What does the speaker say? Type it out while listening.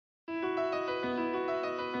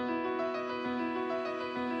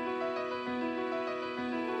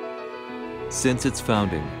Since its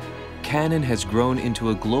founding, Canon has grown into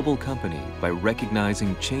a global company by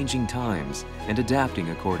recognizing changing times and adapting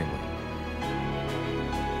accordingly.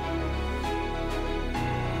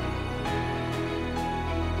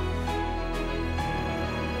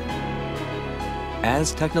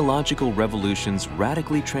 As technological revolutions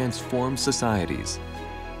radically transform societies,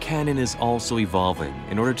 Canon is also evolving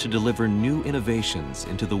in order to deliver new innovations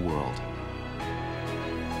into the world.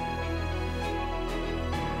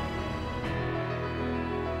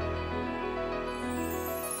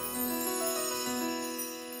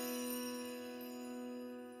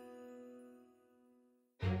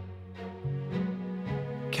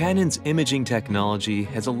 Canon's imaging technology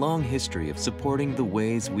has a long history of supporting the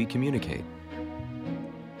ways we communicate,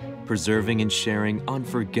 preserving and sharing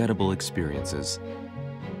unforgettable experiences,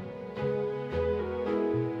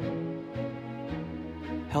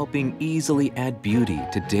 helping easily add beauty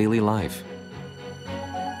to daily life,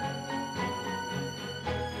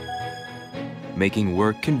 making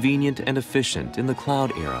work convenient and efficient in the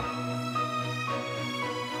cloud era,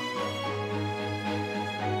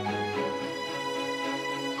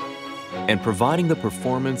 and providing the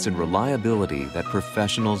performance and reliability that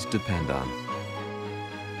professionals depend on.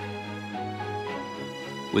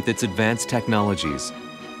 With its advanced technologies,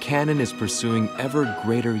 Canon is pursuing ever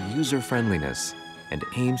greater user-friendliness and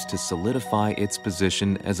aims to solidify its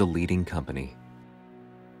position as a leading company.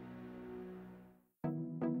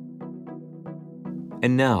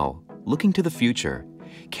 And now, looking to the future,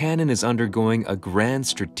 Canon is undergoing a grand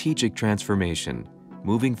strategic transformation,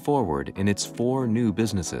 moving forward in its 4 new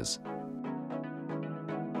businesses.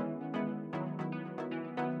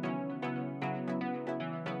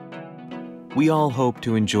 We all hope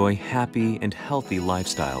to enjoy happy and healthy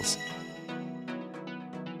lifestyles.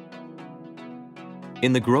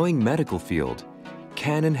 In the growing medical field,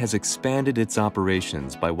 Canon has expanded its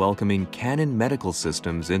operations by welcoming Canon Medical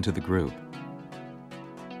Systems into the group.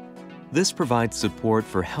 This provides support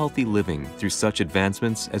for healthy living through such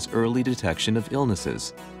advancements as early detection of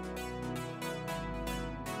illnesses.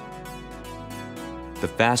 The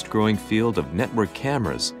fast-growing field of network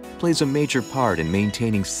cameras plays a major part in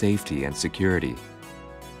maintaining safety and security.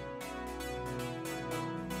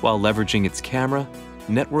 While leveraging its camera,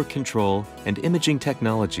 network control, and imaging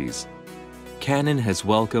technologies, Canon has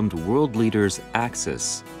welcomed world leaders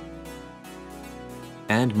Axis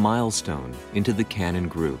and Milestone into the Canon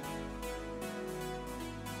Group.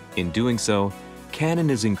 In doing so,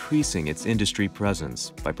 Canon is increasing its industry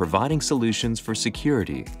presence by providing solutions for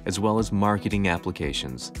security as well as marketing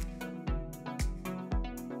applications.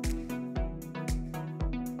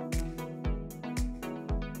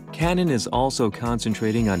 Canon is also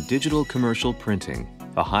concentrating on digital commercial printing,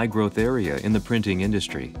 a high-growth area in the printing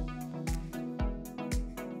industry.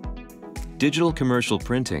 Digital commercial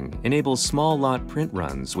printing enables small-lot print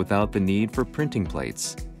runs without the need for printing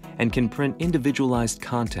plates and can print individualized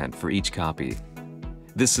content for each copy.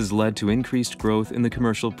 This has led to increased growth in the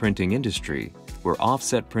commercial printing industry, where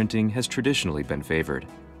offset printing has traditionally been favored.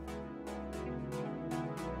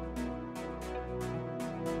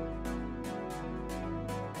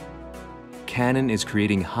 Canon is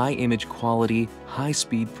creating high-image quality,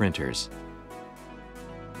 high-speed printers.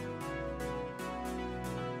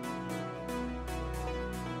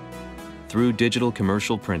 Through digital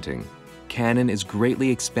commercial printing, Canon is greatly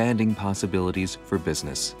expanding possibilities for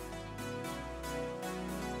business.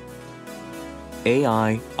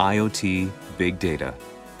 AI, IoT, big data.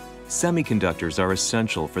 Semiconductors are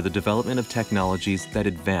essential for the development of technologies that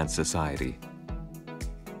advance society.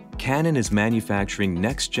 Canon is manufacturing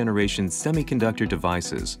next-generation semiconductor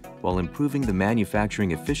devices while improving the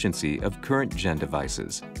manufacturing efficiency of current-gen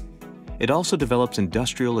devices. It also develops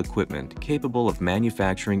industrial equipment capable of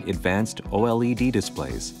manufacturing advanced OLED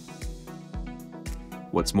displays.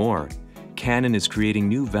 What's more, Canon is creating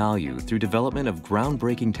new value through development of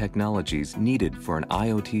groundbreaking technologies needed for an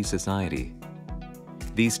IoT society.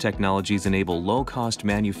 These technologies enable low-cost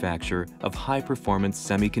manufacture of high-performance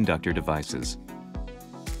semiconductor devices.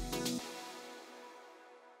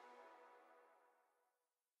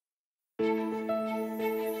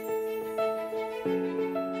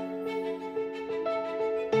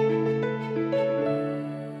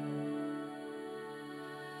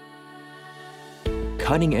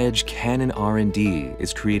 Cutting-edge Canon R&D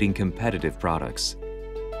is creating competitive products.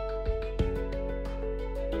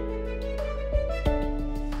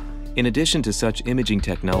 In addition to such imaging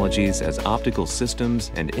technologies as optical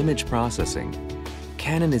systems and image processing,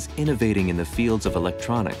 Canon is innovating in the fields of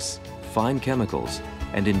electronics, fine chemicals,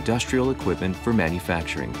 and industrial equipment for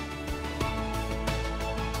manufacturing.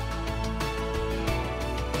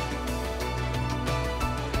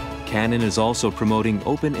 Canon is also promoting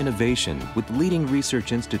open innovation with leading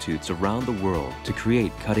research institutes around the world to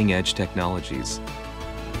create cutting-edge technologies.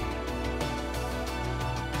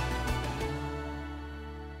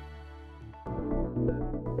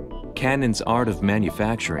 Canon's art of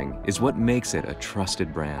manufacturing is what makes it a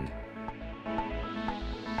trusted brand.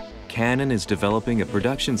 Canon is developing a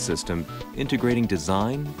production system integrating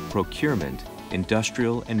design, procurement,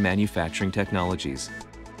 industrial, and manufacturing technologies.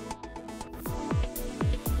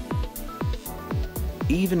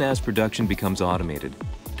 Even as production becomes automated,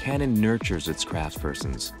 Canon nurtures its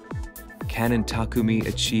craftspersons. Canon Takumi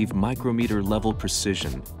achieve micrometer-level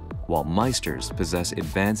precision, while Meisters possess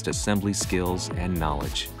advanced assembly skills and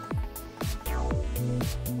knowledge.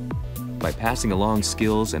 By passing along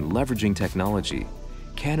skills and leveraging technology,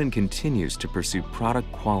 Canon continues to pursue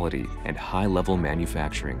product quality and high-level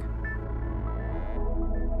manufacturing.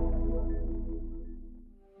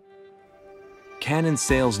 Canon's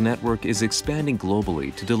sales network is expanding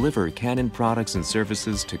globally to deliver Canon products and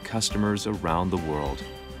services to customers around the world.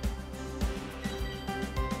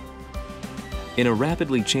 In a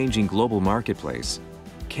rapidly changing global marketplace,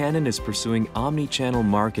 Canon is pursuing omni-channel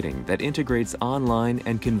marketing that integrates online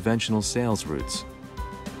and conventional sales routes.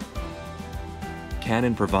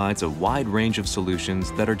 Canon provides a wide range of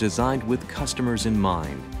solutions that are designed with customers in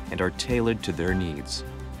mind and are tailored to their needs.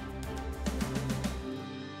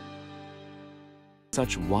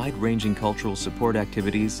 Such wide-ranging cultural support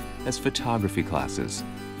activities as photography classes,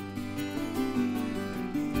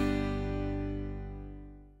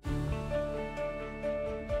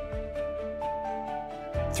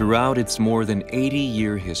 throughout its more than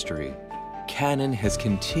 80-year history, Canon has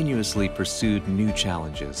continuously pursued new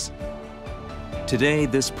challenges. Today,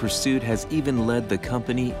 this pursuit has even led the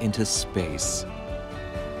company into space.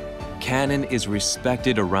 Canon is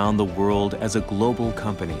respected around the world as a global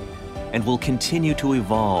company and will continue to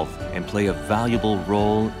evolve and play a valuable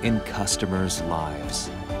role in customers' lives.